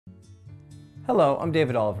Hello, I'm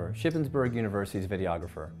David Oliver, Shippensburg University's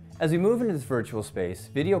videographer. As we move into this virtual space,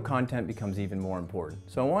 video content becomes even more important.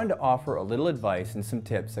 So I wanted to offer a little advice and some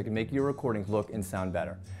tips that can make your recordings look and sound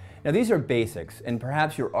better. Now these are basics, and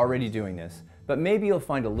perhaps you're already doing this, but maybe you'll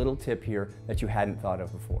find a little tip here that you hadn't thought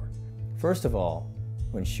of before. First of all,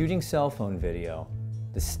 when shooting cell phone video,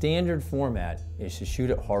 the standard format is to shoot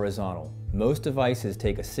it horizontal. Most devices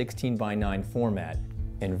take a 16:9 format,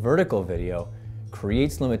 and vertical video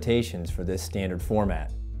creates limitations for this standard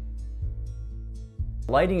format.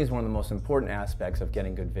 Lighting is one of the most important aspects of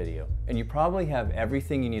getting good video, and you probably have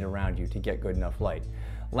everything you need around you to get good enough light.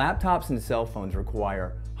 Laptops and cell phones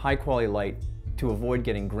require high quality light to avoid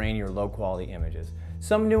getting grainy or low quality images.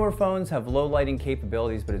 Some newer phones have low lighting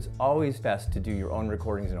capabilities, but it's always best to do your own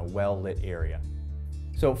recordings in a well lit area.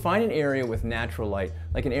 So find an area with natural light,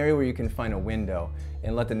 like an area where you can find a window,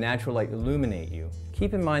 and let the natural light illuminate you.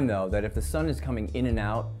 Keep in mind though that if the sun is coming in and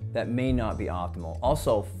out, that may not be optimal.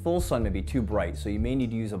 Also, full sun may be too bright, so you may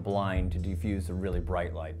need to use a blind to diffuse the really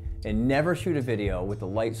bright light. And never shoot a video with the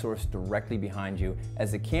light source directly behind you,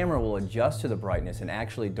 as the camera will adjust to the brightness and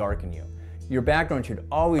actually darken you. Your background should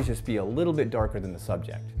always just be a little bit darker than the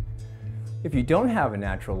subject. If you don't have a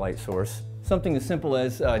natural light source, something as simple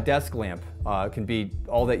as a desk lamp can be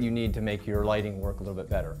all that you need to make your lighting work a little bit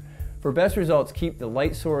better. For best results, keep the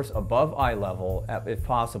light source above eye level, if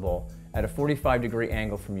possible, at a 45-degree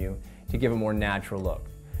angle from you to give a more natural look.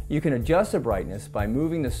 You can adjust the brightness by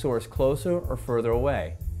moving the source closer or further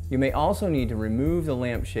away. You may also need to remove the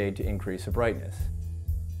lampshade to increase the brightness.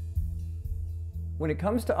 When it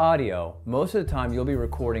comes to audio, most of the time you'll be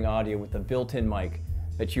recording audio with the built-in mic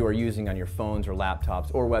that you are using on your phones or laptops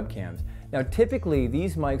or webcams. Now typically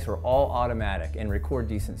these mics are all automatic and record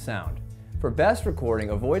decent sound. For best recording,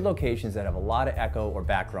 avoid locations that have a lot of echo or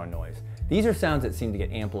background noise. These are sounds that seem to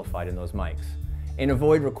get amplified in those mics. And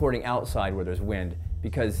avoid recording outside where there's wind,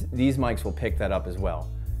 because these mics will pick that up as well.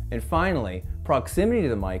 And finally, proximity to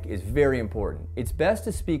the mic is very important. It's best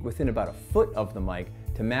to speak within about a foot of the mic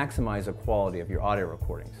to maximize the quality of your audio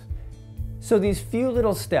recordings. So these few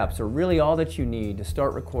little steps are really all that you need to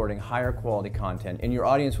start recording higher quality content, and your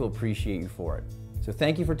audience will appreciate you for it. So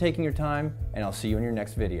thank you for taking your time, and I'll see you in your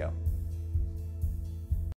next video.